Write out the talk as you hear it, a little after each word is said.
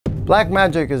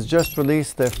Blackmagic has just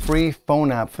released their free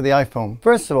phone app for the iPhone.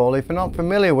 First of all, if you're not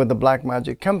familiar with the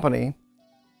Blackmagic company,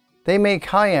 they make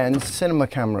high-end cinema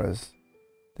cameras.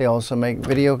 They also make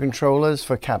video controllers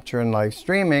for capture and live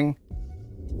streaming,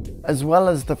 as well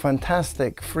as the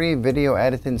fantastic free video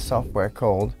editing software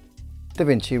called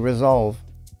DaVinci Resolve.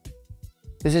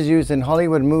 This is used in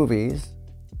Hollywood movies,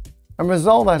 and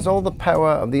Resolve has all the power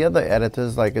of the other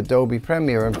editors like Adobe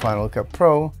Premiere and Final Cut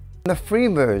Pro. The free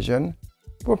version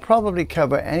will probably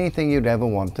cover anything you'd ever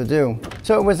want to do.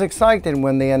 So it was exciting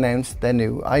when they announced their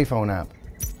new iPhone app.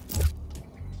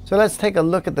 So let's take a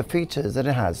look at the features that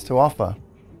it has to offer.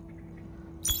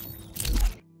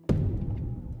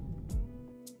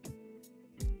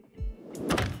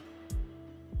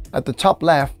 At the top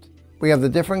left, we have the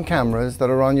different cameras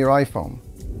that are on your iPhone.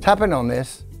 Tapping on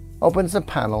this opens a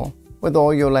panel with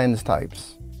all your lens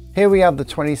types. Here we have the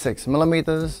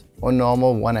 26mm or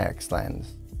normal 1x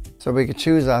lens. So we could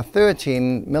choose our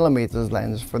 13mm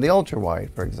lens for the ultra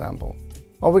wide, for example.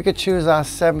 Or we could choose our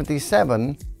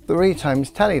 77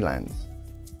 3x tele lens.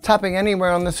 Tapping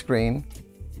anywhere on the screen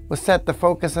will set the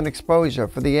focus and exposure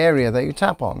for the area that you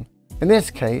tap on. In this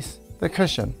case, the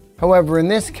cushion. However, in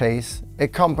this case,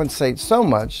 it compensates so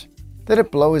much that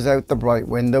it blows out the bright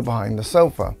window behind the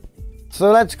sofa. So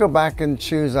let's go back and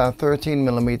choose our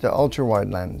 13mm ultra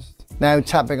wide lens. Now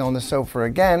tapping on the sofa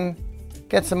again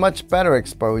gets a much better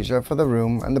exposure for the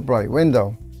room and the bright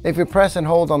window. If you press and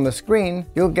hold on the screen,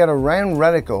 you'll get a round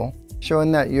reticle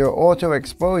showing that your auto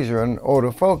exposure and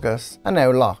autofocus are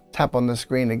now locked. Tap on the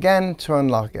screen again to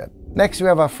unlock it. Next we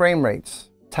have our frame rates.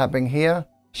 Tapping here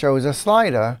shows a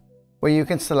slider where you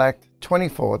can select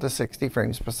 24 to 60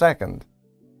 frames per second.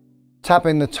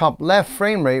 Tapping the top left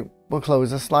frame rate will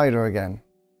close the slider again.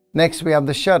 Next we have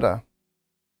the shutter.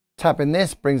 Tapping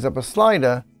this brings up a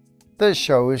slider that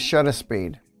shows shutter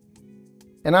speed.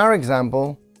 In our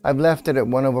example, I've left it at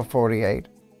 1/48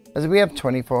 as we have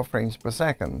 24 frames per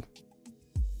second,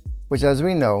 which as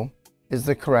we know is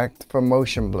the correct for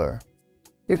motion blur.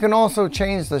 You can also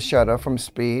change the shutter from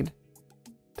speed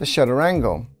to shutter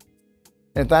angle.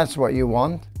 If that's what you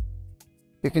want,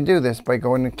 you can do this by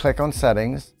going and click on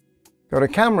settings, go to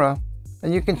camera,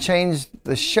 and you can change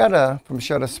the shutter from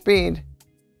shutter speed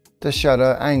to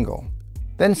shutter angle.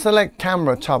 Then select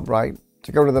camera top right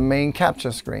to go to the main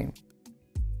capture screen.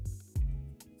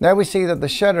 Now we see that the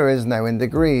shutter is now in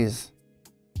degrees.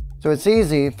 So it's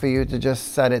easy for you to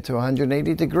just set it to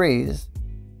 180 degrees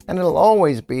and it'll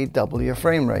always be double your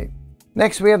frame rate.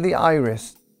 Next we have the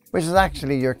iris, which is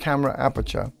actually your camera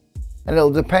aperture. And it'll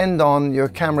depend on your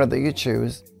camera that you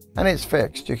choose, and it's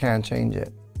fixed, you can't change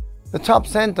it. The top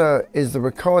center is the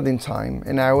recording time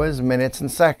in hours, minutes and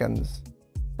seconds.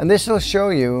 And this will show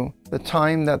you the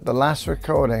time that the last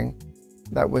recording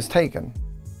that was taken.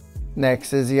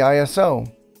 Next is the ISO.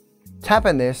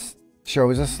 Tapping this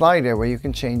shows a slider where you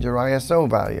can change your ISO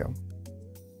value.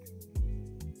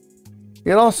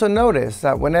 You'll also notice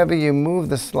that whenever you move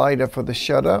the slider for the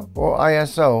shutter or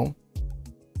ISO,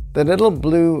 the little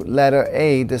blue letter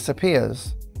A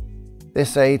disappears.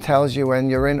 This A tells you when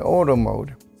you're in auto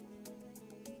mode.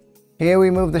 Here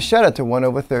we move the shutter to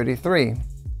 1/33.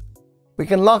 We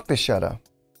can lock the shutter.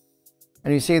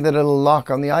 And you see the little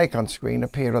lock on the icon screen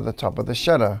appear at the top of the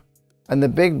shutter. And the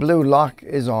big blue lock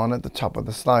is on at the top of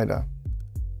the slider.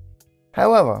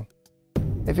 However,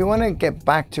 if you want to get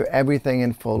back to everything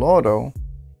in full auto,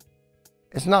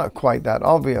 it's not quite that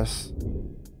obvious.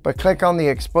 But click on the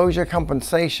exposure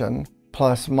compensation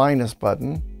plus minus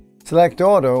button, select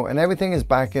auto, and everything is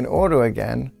back in auto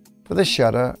again for the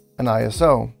shutter and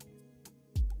ISO.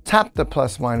 Tap the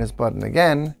plus minus button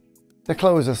again to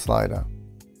close the slider.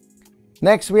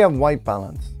 Next we have white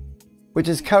balance, which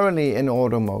is currently in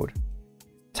auto mode.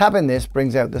 Tapping this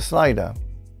brings out the slider,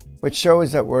 which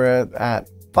shows that we're at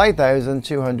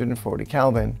 5240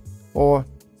 Kelvin or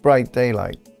bright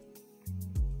daylight.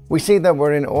 We see that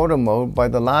we're in auto mode by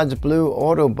the large blue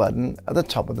auto button at the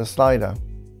top of the slider.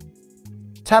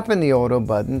 Tapping the auto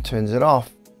button turns it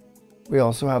off. We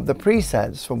also have the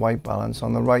presets for white balance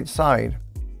on the right side.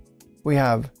 We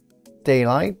have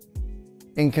daylight,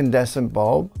 incandescent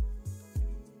bulb,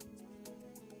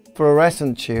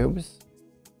 fluorescent tubes,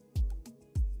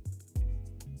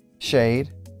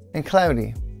 shade, and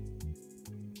cloudy.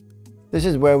 This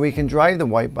is where we can drive the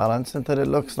white balance until it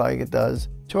looks like it does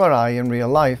to our eye in real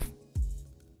life.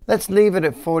 Let's leave it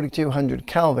at 4200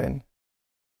 Kelvin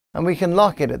and we can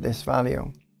lock it at this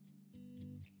value.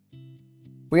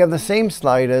 We have the same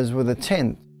sliders with a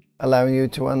tint, allowing you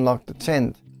to unlock the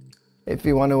tint if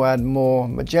you want to add more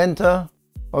magenta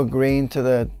or green to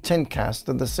the tint cast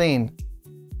of the scene.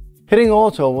 Hitting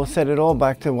auto will set it all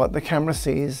back to what the camera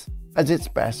sees as its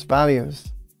best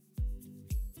values.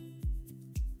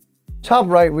 Top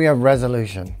right, we have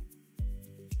resolution.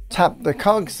 Tap the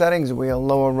cog settings wheel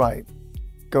lower right.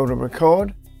 Go to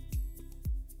record,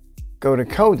 go to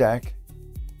codec,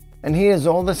 and here's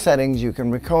all the settings you can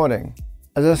recording.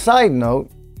 As a side note,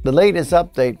 the latest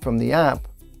update from the app,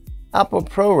 Apple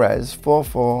ProRes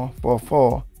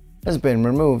 4444, has been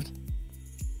removed.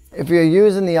 If you're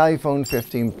using the iPhone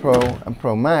 15 Pro and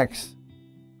Pro Max,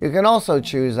 you can also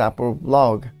choose Apple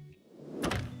Log.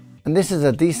 And this is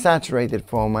a desaturated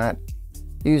format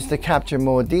used to capture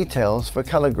more details for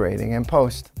color grading in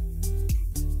post.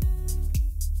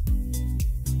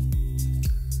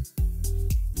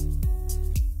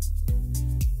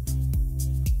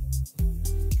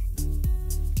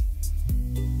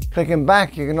 Clicking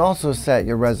back, you can also set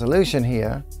your resolution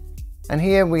here, and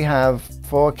here we have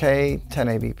 4K,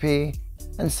 1080p,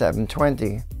 and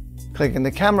 720. Clicking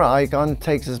the camera icon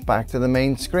takes us back to the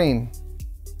main screen.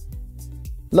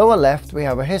 Lower left, we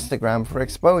have a histogram for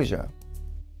exposure.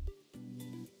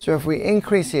 So if we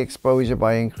increase the exposure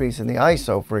by increasing the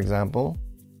ISO, for example,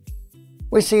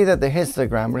 we see that the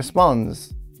histogram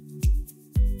responds.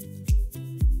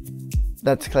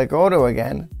 Let's click auto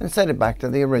again and set it back to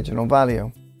the original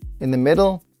value. In the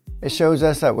middle, it shows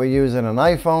us that we're using an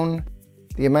iPhone,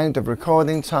 the amount of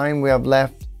recording time we have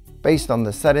left based on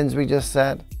the settings we just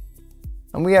set,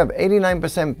 and we have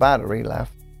 89% battery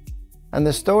left, and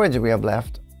the storage we have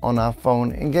left on our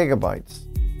phone in gigabytes.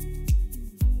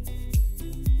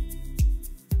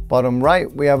 Bottom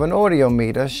right, we have an audio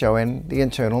meter showing the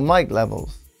internal mic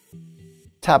levels.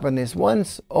 Tapping this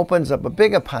once opens up a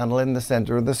bigger panel in the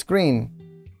center of the screen.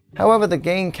 However, the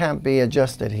gain can't be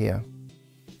adjusted here.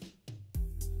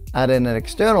 Adding an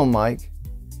external mic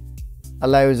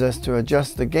allows us to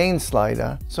adjust the gain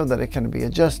slider so that it can be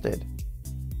adjusted.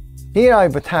 Here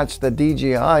I've attached the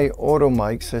DJI Auto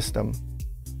Mic system,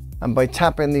 and by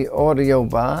tapping the audio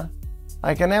bar,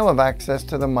 I can now have access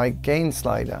to the mic gain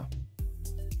slider.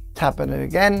 Tapping it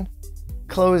again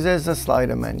closes the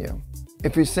slider menu.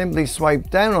 If you simply swipe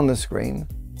down on the screen,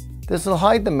 this will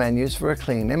hide the menus for a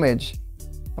clean image,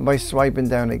 and by swiping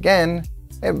down again,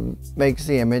 it makes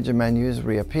the image and menus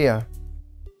reappear.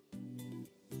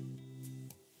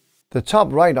 The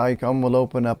top right icon will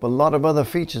open up a lot of other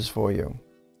features for you.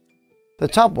 The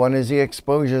top one is the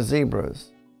exposure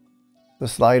zebras. The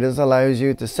sliders allows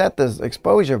you to set the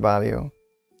exposure value,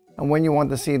 and when you want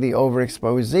to see the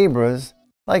overexposed zebras,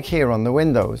 like here on the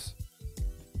windows.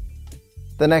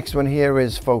 The next one here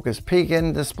is focus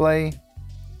peaking display,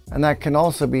 and that can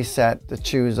also be set to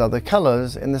choose other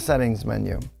colors in the settings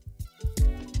menu.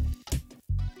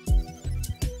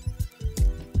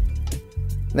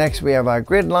 Next we have our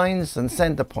grid lines and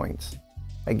center points.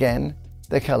 Again,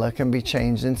 the color can be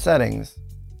changed in settings.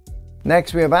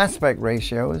 Next we have aspect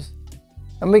ratios,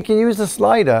 and we can use the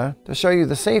slider to show you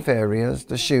the safe areas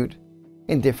to shoot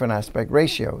in different aspect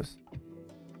ratios.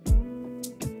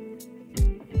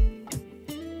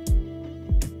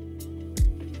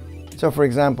 So for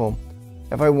example,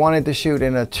 if I wanted to shoot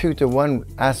in a 2:1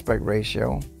 aspect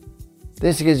ratio,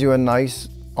 this gives you a nice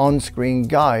on-screen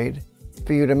guide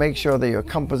for you to make sure that your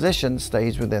composition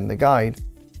stays within the guide.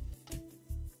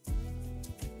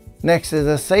 Next is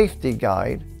a safety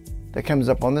guide that comes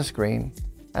up on the screen,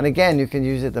 and again you can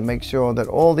use it to make sure that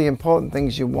all the important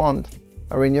things you want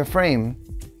are in your frame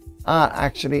are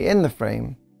actually in the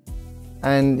frame,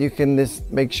 and you can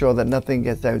just make sure that nothing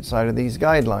gets outside of these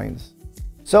guidelines.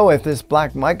 So if this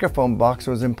black microphone box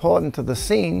was important to the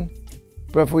scene,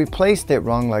 but if we placed it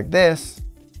wrong like this,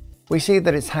 we see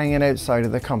that it's hanging outside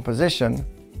of the composition,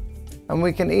 and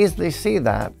we can easily see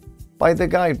that by the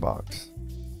guide box.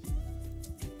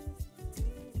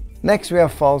 Next we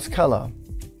have false color,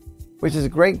 which is a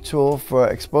great tool for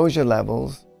exposure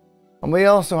levels, and we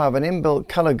also have an inbuilt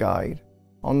color guide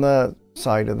on the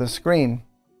side of the screen.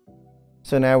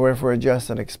 So now if we're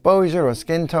adjusting exposure or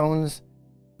skin tones,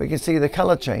 we can see the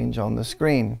color change on the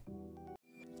screen.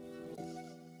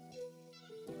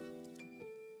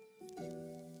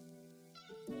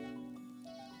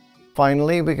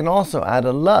 Finally, we can also add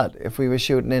a LUT if we were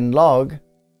shooting in log,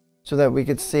 so that we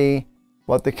could see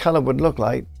what the color would look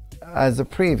like as a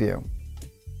preview.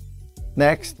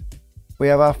 Next, we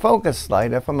have our focus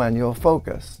slider for manual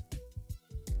focus.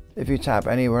 If you tap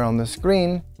anywhere on the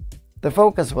screen, the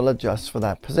focus will adjust for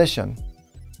that position.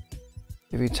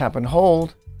 If you tap and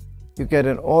hold, you get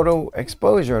an auto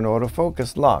exposure and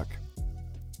autofocus lock.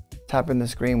 Tapping the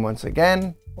screen once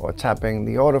again, or tapping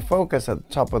the autofocus at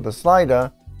the top of the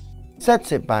slider,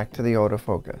 sets it back to the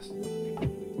autofocus.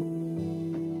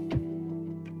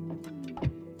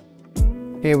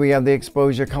 Here we have the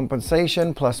exposure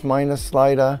compensation plus minus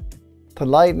slider, to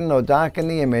lighten or darken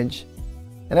the image,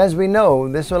 and as we know,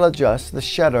 this will adjust the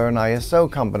shutter and ISO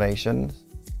combinations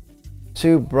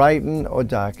to brighten or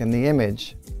darken the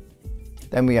image.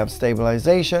 Then we have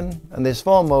stabilization, and there's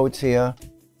 4 modes here: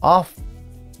 off,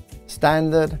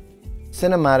 standard,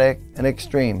 cinematic, and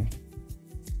extreme.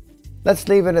 Let's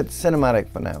leave it at cinematic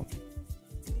for now.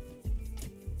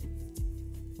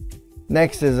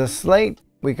 Next is a slate.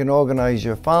 We can organize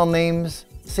your file names,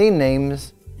 scene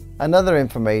names, and other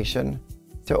information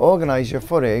to organize your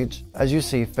footage as you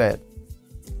see fit.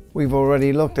 We've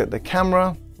already looked at the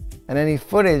camera, and any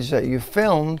footage that you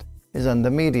filmed is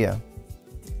under media.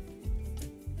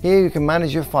 Here you can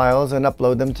manage your files and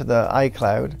upload them to the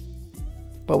iCloud,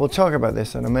 but we'll talk about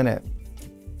this in a minute.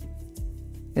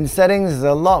 In settings, there's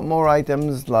a lot more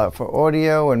items like for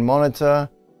audio and monitor.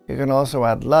 You can also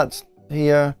add LUTs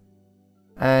here,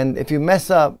 and if you mess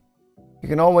up, you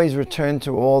can always return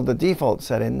to all the default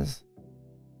settings.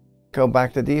 Go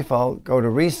back to default, go to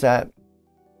reset,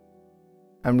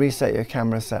 and reset your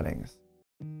camera settings.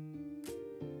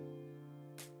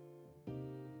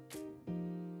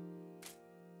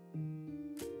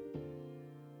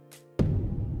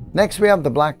 Next we have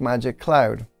the Blackmagic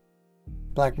Cloud.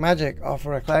 Blackmagic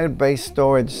offer a cloud-based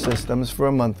storage systems for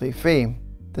a monthly fee.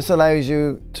 This allows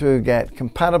you to get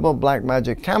compatible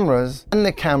Blackmagic cameras and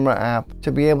the camera app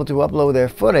to be able to upload their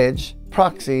footage,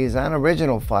 proxies, and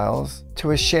original files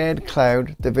to a shared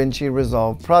cloud DaVinci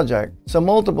Resolve project, so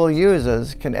multiple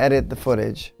users can edit the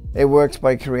footage. It works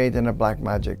by creating a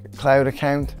Blackmagic Cloud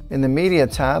account. In the Media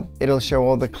tab, it'll show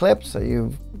all the clips that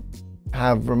you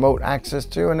have remote access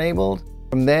to enabled.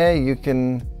 From there, you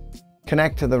can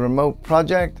connect to the remote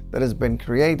project that has been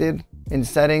created. In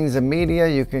settings and media,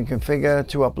 you can configure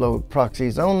to upload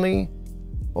proxies only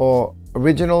or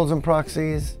originals and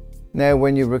proxies. Now,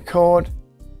 when you record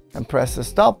and press the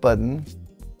stop button,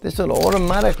 this will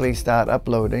automatically start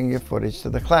uploading your footage to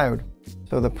the cloud.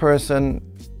 So the person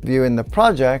viewing the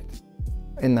project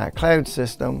in that cloud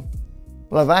system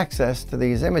will have access to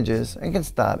these images and can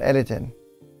start editing.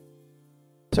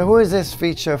 So who is this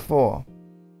feature for?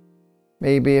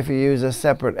 Maybe if you use a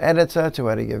separate editor to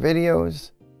edit your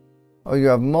videos, or you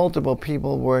have multiple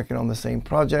people working on the same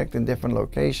project in different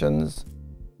locations,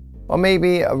 or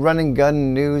maybe a run and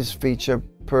gun news feature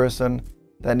person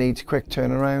that needs quick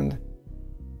turnaround.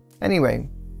 Anyway,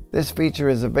 this feature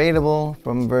is available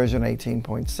from version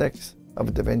 18.6 of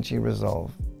DaVinci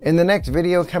Resolve. In the next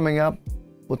video coming up,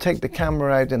 we'll take the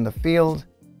camera out in the field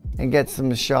and get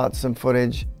some shots and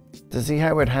footage to see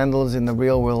how it handles in the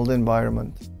real world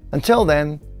environment. Until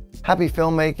then, happy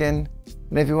filmmaking,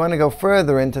 and if you want to go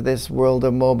further into this world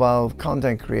of mobile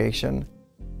content creation,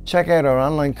 check out our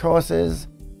online courses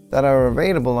that are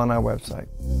available on our website.